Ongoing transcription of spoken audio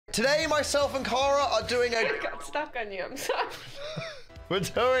Today, myself and Cara are doing I got stuck on you. I'm sorry. We're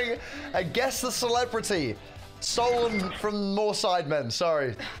doing a Guess the Celebrity. Stolen from more sidemen.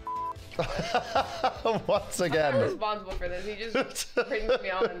 Sorry. Once again. I'm responsible for this. He just brings me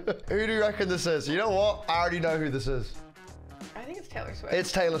on. Who do you reckon this is? You know what? I already know who this is. I think it's Taylor Swift.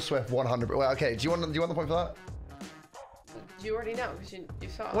 It's Taylor Swift, 100. Well, okay. Do you want the point for that? You already know because you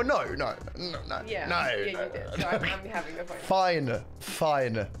saw it. Well, no. Yeah. You did. So I'm having the point. Fine.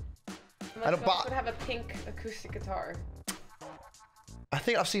 But would have a pink acoustic guitar. I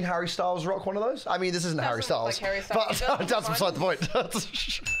think I've seen Harry Styles rock one of those. I mean, this isn't Harry Styles, like Harry Styles, but that's beside the point.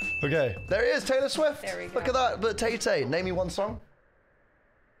 Okay, there it is, Taylor Swift. There we go. Look at that. But Tay, name me one song.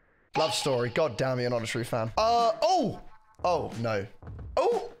 Love Story. God damn, you're not a true fan. Oh no.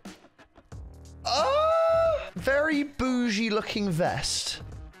 Very bougie looking vest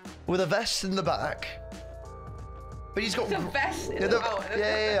with a vest in the back. But he's got the vest. A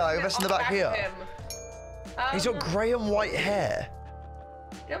vest in the back here. He's got grey and white hair.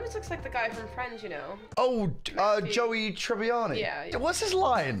 It almost looks like the guy from Friends, you know. Oh, Joey Tribbiani. Yeah. What's his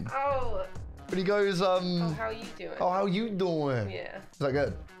line? Oh. When he goes, Oh, how you doing? Oh, how you doing? Yeah. Is that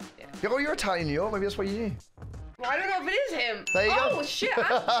good? Yeah. Oh, you're Italian, New York. Maybe that's what you knew. Well, I don't know if it is him. There you go. Oh, shit.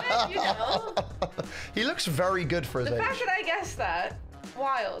 I'm you know. He looks very good for his age. The fact that I guessed that.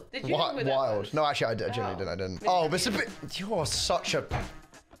 Wild. Did you know who that Wild. was? No, actually, I genuinely didn't. Oh, but it's a bit... You're such a...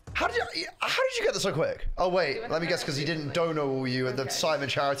 How did you get this so quick? Oh, wait. Let me guess, because he didn't dono you at the Simon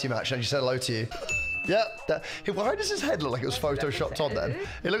charity match and he said hello to you. Yep. Why does his head look like it was photoshopped on then?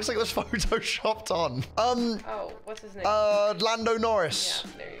 It looks like it was photoshopped on. Oh, what's his name? Lando Norris.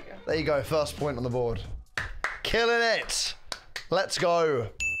 Yeah, there you go. There you go. First point on the board. Killing it. Let's go.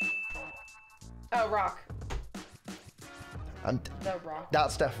 Oh, Rock. And The Rock.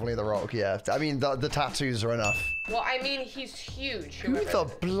 that's definitely The Rock, yeah. I mean, the tattoos are enough. Well, I mean, he's huge. Who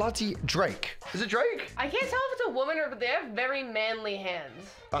the bloody Drake? Is it Drake? I can't tell if it's a woman or, but they have very manly hands.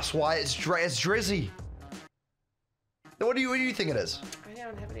 That's why it's Drizzy. What do you think it is? I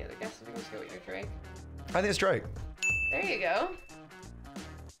don't have any other guesses. We can just go with your Drake. I think it's Drake. There you go.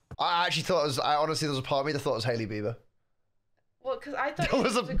 I honestly there was a part of me that thought it was Hailey Bieber. Well, because I thought There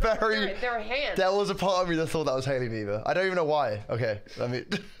was a very... their hands. There was a part of me that thought that was Hailey Bieber. I don't even know why. Okay, let me...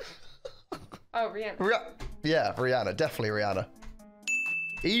 Oh, Rihanna. Yeah, Rihanna. Definitely Rihanna.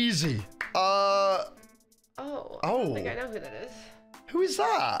 Easy. Oh, I don't think I know who that is. Who is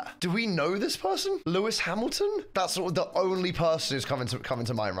that? Do we know this person? Lewis Hamilton? That's the only person who's coming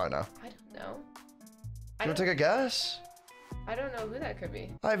to mind right now. I don't know. Do you want to take a guess? I don't know who that could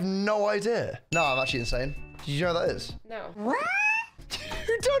be. I have no idea. No, I'm actually insane. Did you know what that is? No. What?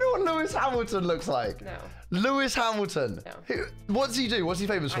 You don't know what Lewis Hamilton looks like? No. Lewis Hamilton? No. What does he do? What's he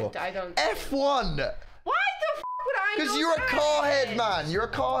famous for? I don't. F1! Why the f would I know Because you're a car head, man. You're a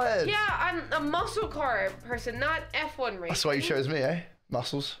car head. Yeah, I'm a muscle car person, not F1 racing. That's why you chose me, eh?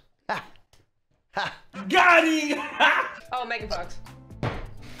 Muscles. Ha! Ha! Got him! Oh, Megan Fox.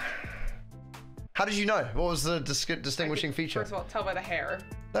 How did you know? What was the distinguishing feature? First of all, tell by the hair.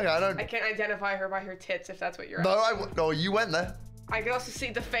 Okay, I can't identify her by her tits if that's what you're asking. No, you went there. I can also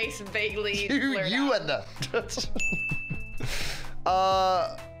see the face vaguely. You went there.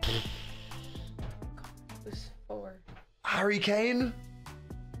 Who's 4? Harry Kane?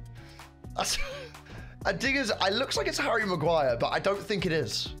 I think it looks like it's Harry Maguire, but I don't think it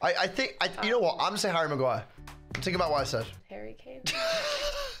is. I think, you know what? I'm gonna say Harry Maguire. Think about what I said. Harry Kane?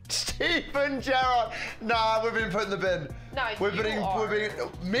 Steven Gerrard. Nah, we've been put in the bin. No,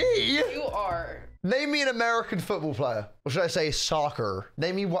 Me? You are. Name me an American football player. Or should I say soccer?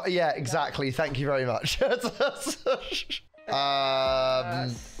 Name me what? Yeah, exactly. No. Thank you very much. Sabrina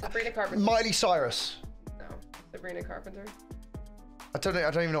Carpenter. Miley Cyrus. No, Sabrina Carpenter. I don't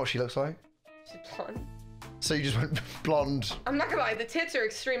even know what she looks like. She's blonde. So you just went blonde. I'm not gonna lie, the tits are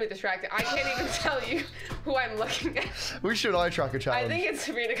extremely distracting. I can't even tell you who I'm looking at. We should eye track a challenge. I think it's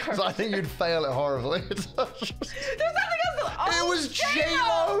Sabrina Carpenter. I think you'd fail it horribly. There's nothing else to... It was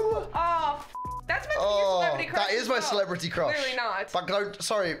J-Lo! Oh, that's meant to be your celebrity crush. That is my celebrity crush. Clearly not. But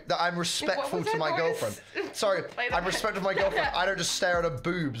sorry, I'm respectful to my girlfriend. Sorry, I'm respectful to my girlfriend. I don't just stare at her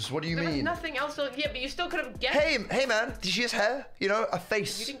boobs. What do you mean? There's nothing else to... Yeah, but you still could have guessed. Hey man, she has hair. You know, a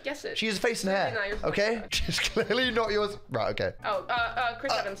face. You didn't guess it. She has a face and hair. Okay? She's clearly not yours. Right, okay. Oh,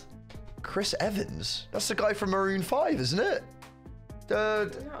 Chris Evans. Chris Evans? That's the guy from Maroon 5, isn't it? No,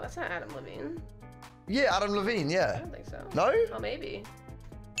 that's not Adam Levine. Yeah, Adam Levine, yeah. I don't think so. No? Oh, maybe.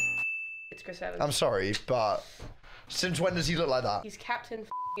 It's Chris Evans. I'm sorry, but since when does he look like that? He's Captain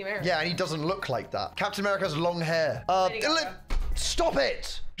America. Yeah, and he doesn't look like that. Captain America has long hair. Stop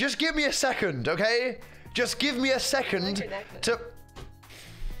it! Just give me a second, okay? Just give me a second to...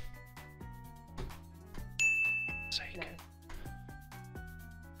 sake. No.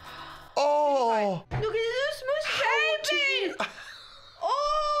 Oh! Look at this baby!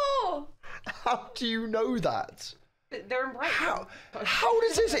 Oh! How do you know that? They're in Brighton. How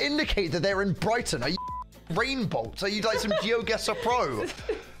does this indicate that they're in Brighton? Are you rainbolts? Are you like some GeoGuessr Pro?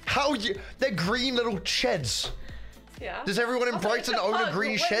 How you? They're green little sheds. Yeah. Does everyone in Brighton own a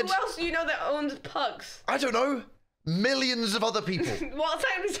green shed? Who else do you know that owns pugs? I don't know. Millions of other people. Well,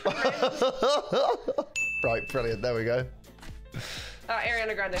 it's time Right, brilliant. There we go.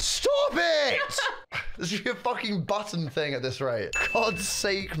 Ariana Grande. Stop it! This should be a fucking button thing at this rate. God's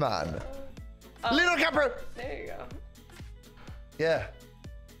sake, man. Little Capro! There you go. Yeah.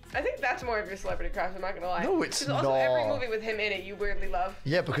 I think that's more of your celebrity crush, I'm not gonna lie. No, it's 'Cause also every not. movie with him in it, you weirdly love.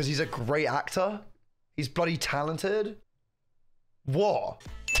 Yeah, because he's a great actor. He's bloody talented. What?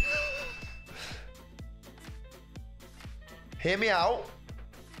 Hear me out.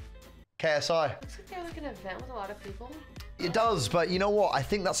 KSI. Looks like they're like an event with a lot of people. It does, but you know what? I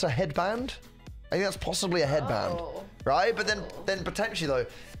think that's a headband. I think that's possibly a headband, right? But then potentially though,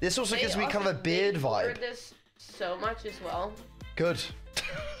 this also gives me kind of a beard vibe. This so much as well. Good,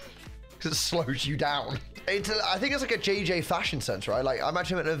 because it slows you down. I think it's like a JJ fashion sense, right? Like I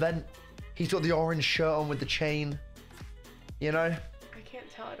imagine him at an event. He's got the orange shirt on with the chain. You know? I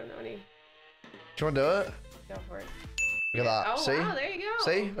can't tell. I don't know any. Do you want to do it? Go for it. Look at that. Oh, See? wow, there you go.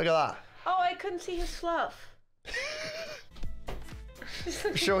 See? Look at that. Oh, I couldn't see his fluff.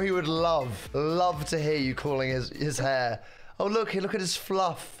 I'm sure he would love to hear you calling his hair. Oh, look at his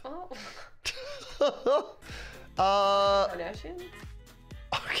fluff. Oh. Kardashian?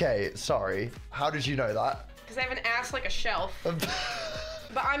 Okay, sorry. How did you know that? Because I have an ass like a shelf.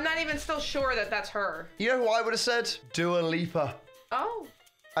 But I'm not even still sure that that's her. You know who I would have said? Dua Lipa. Oh.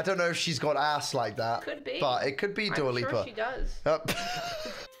 I don't know if she's got ass like that. Could be. But it could be Dua Lipa. I'm sure she does.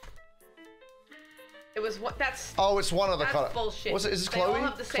 It was what? That's. Oh, it's one of the color. Bullshit. What's it? Is this they Chloe? All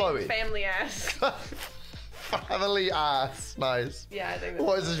have the same Chloe. family ass. Family ass. Nice. Yeah, I think. That's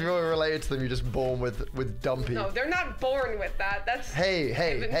What is this really related to them? You're just born with dumpy. No, they're not born with that. That's. Hey!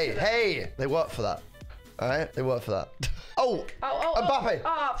 They work for that. All right, they work for that. Oh, Mbappe.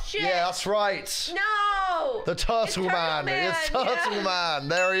 Oh shit. Yeah, that's right. No. The Turtle Man. It's Turtle Man.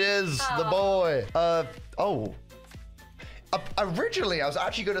 There he is, the boy. Originally, I was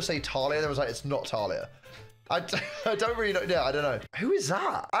actually going to say Talia, and I was like, it's not Talia. I don't really know. Yeah, I don't know. Who is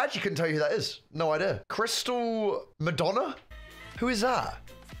that? I actually couldn't tell you who that is. No idea. Crystal Madonna? Who is that?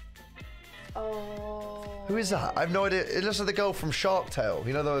 Oh. Who is that? I have no idea. It looks like the girl from Shark Tale.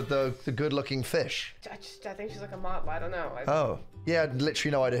 You know, the good-looking fish. I think she's like a model. I don't know. Oh. Yeah,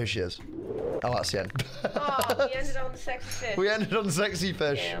 literally no idea who she is. Oh, that's the end. Oh, we ended on the sexy fish. We ended on sexy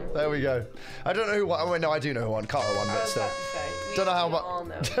fish. Damn. There we go. I don't know who won. Oh, wait, no, I do know who won. Cara won, but still. Don't Don't know how much. all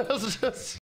know.